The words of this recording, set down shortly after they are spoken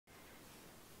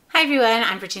Hi everyone,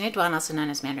 I'm Virginia Dwan, also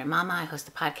known as Mandarin Mama. I host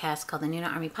a podcast called the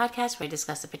Noona Army Podcast, where I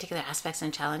discuss the particular aspects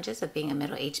and challenges of being a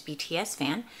middle-aged BTS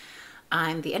fan.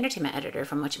 I'm the entertainment editor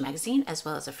for Mochi Magazine, as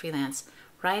well as a freelance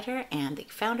writer and the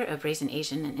founder of BrAzn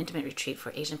AZN, an intimate retreat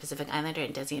for Asian Pacific Islander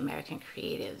and Desi American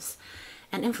creatives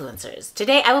and influencers.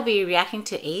 Today I will be reacting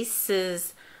to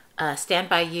A.C.E.'s Stand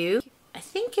By You.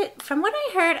 From what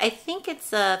I heard, I think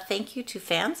it's a thank you to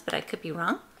fans, but I could be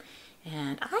wrong.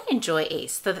 And I enjoy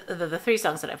A.C.E, the three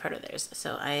songs that I've heard of theirs.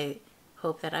 So I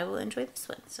hope that I will enjoy this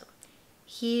one. So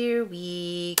here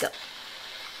we go.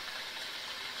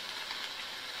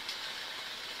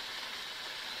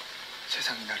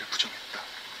 세상이 나를 부정했다.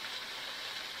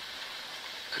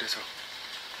 그래서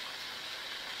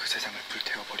그 세상을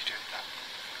불태워 버리려 했다.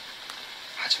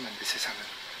 하지만 내 세상은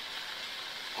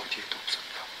어디에도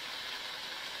없었다.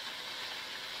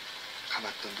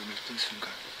 감았던 눈을 뜬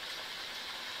순간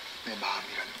내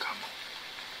마음이라는 감옥,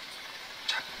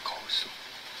 작은 거울 속.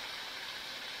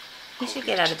 He should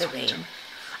get out of the rain.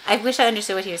 I wish I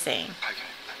understood what he was saying.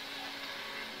 발견했다.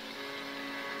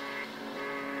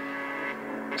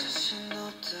 자신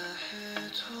없다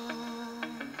해도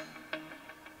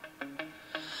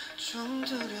좀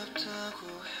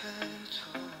두렵다고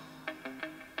해도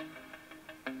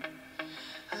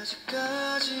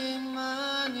아직까지만이.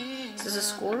 Is this a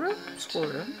schoolroom?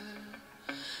 Schoolroom.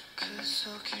 그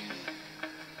속에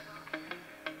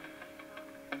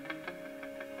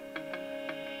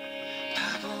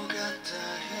바보 같다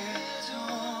해도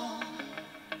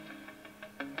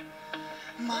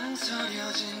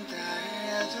망설여진다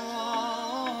해도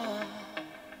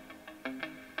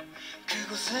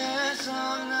그곳에서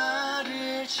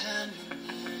나를 찾는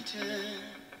일들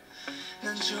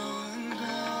난 좋은 걸.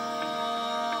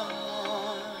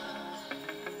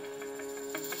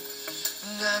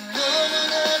 난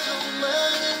너무나도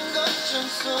많은 걱정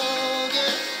속에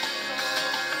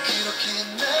그렇게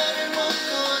나를 못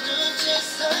거둔 채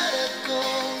살았고.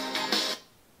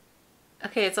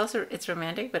 Okay, it's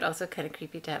romantic, but also kind of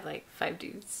creepy to have like 5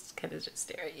 dudes kind of just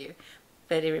stare at you.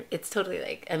 But it's totally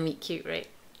like a meet cute, right?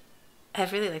 I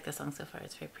really like the song so far.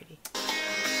 It's very pretty.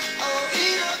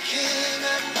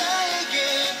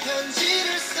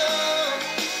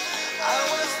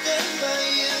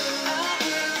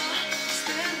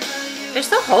 They're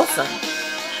so wholesome.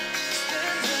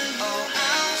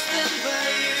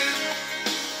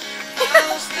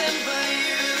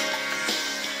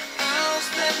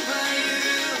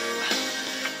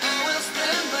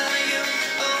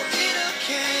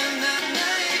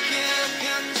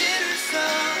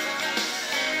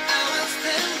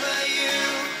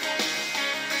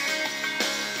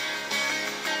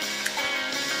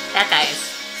 That guy is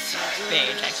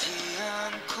very attractive.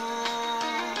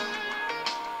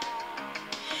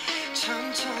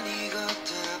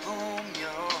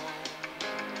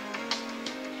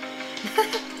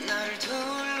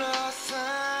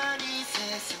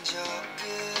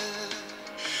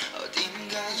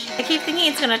 I keep thinking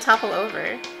it's gonna topple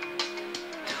over.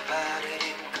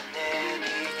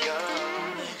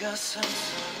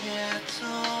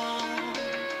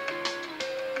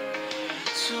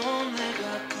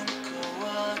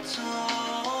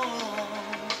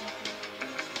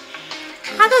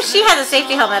 How come she has a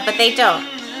safety helmet but they don't?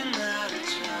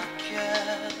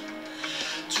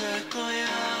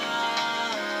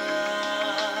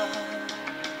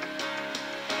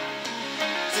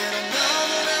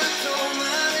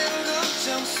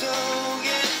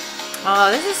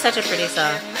 Oh, this is such a pretty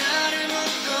song.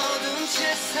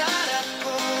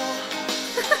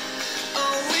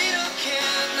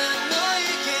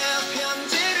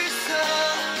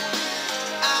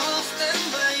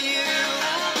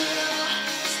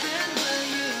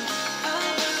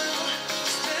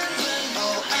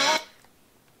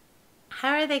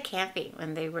 How are they camping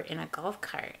when they were in a golf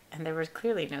cart and there were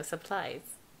clearly no supplies?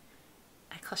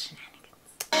 I call shenanigans.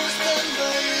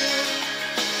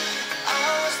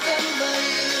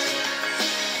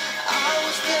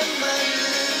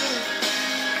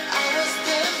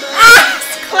 Ah!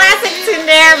 Classic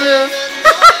Tsundere move.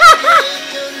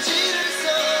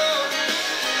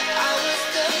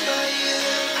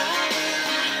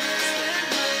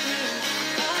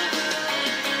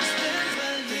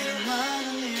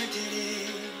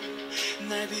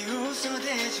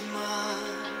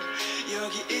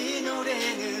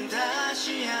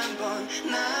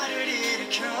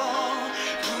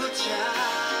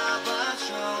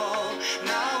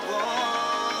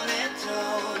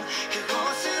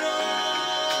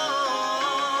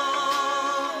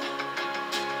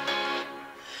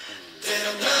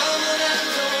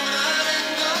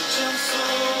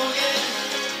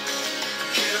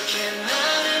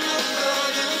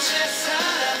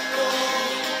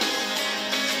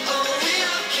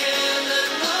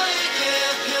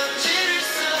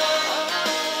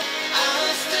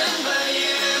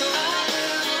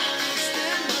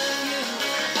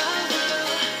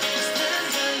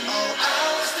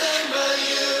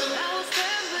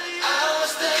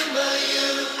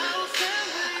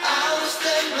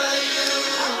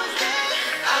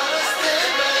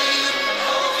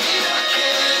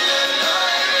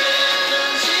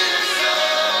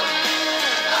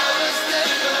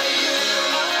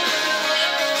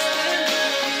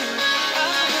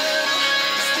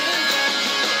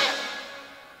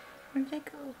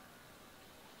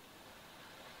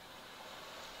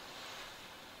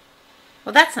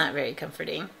 Well, that's not very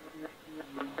comforting.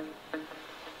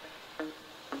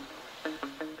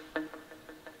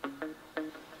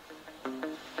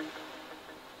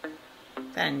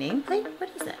 Is that a nameplate?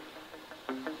 What is that?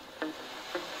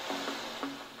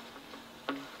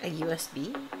 A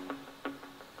USB?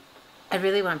 I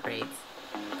really want braids.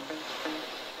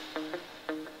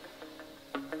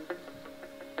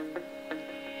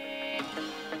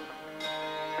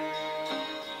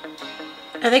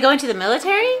 Are they going to the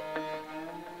military?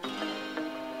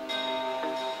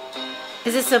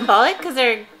 Is it symbolic? Because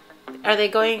are they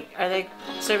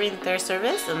serving their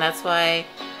service and that's why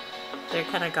they're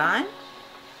kind of gone?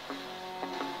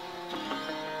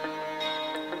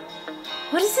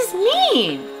 What does this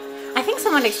mean? I think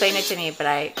someone explained it to me, but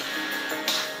I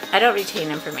don't retain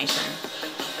information.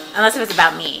 Unless it was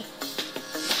about me.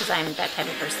 Because I'm that type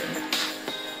of person.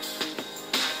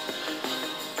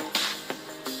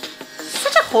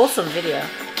 Such a wholesome video.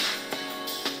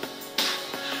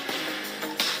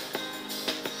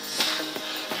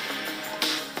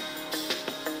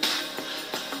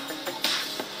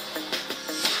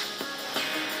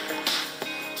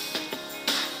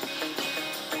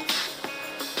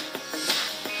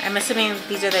 I'm assuming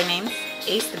these are their names.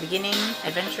 ACE, the beginning,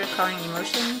 adventure, calling,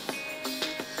 emotions.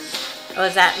 Oh,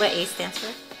 is that what ACE stands for?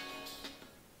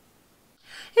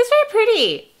 It's very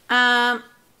pretty. Yeah,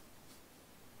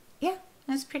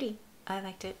 it's pretty. I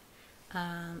liked it.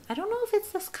 I don't know if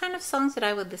it's this kind of songs that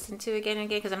I would listen to again and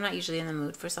again because I'm not usually in the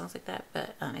mood for songs like that.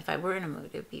 But if I were in a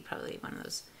mood, it would be probably one of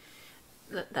those.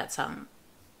 That song.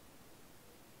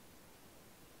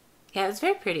 Yeah, it's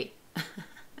very pretty.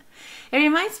 It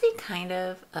reminds me kind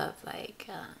of like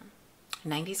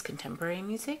 90s contemporary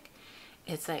music.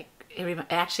 It's like, it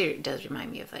actually does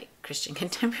remind me of like Christian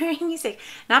contemporary music.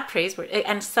 Not praise worship,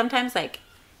 and sometimes like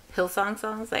Hillsong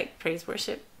songs, like praise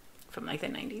worship from like the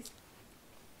 90s.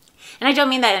 And I don't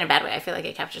mean that in a bad way. I feel like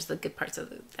it captures the good parts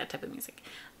of that type of music.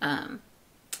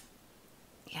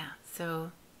 Yeah,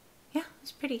 so yeah,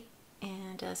 it's pretty.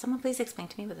 And someone please explain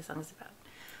to me what the song is about.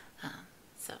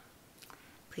 So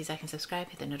please like and subscribe,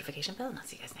 hit the notification bell, and I'll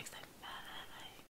see you guys next time.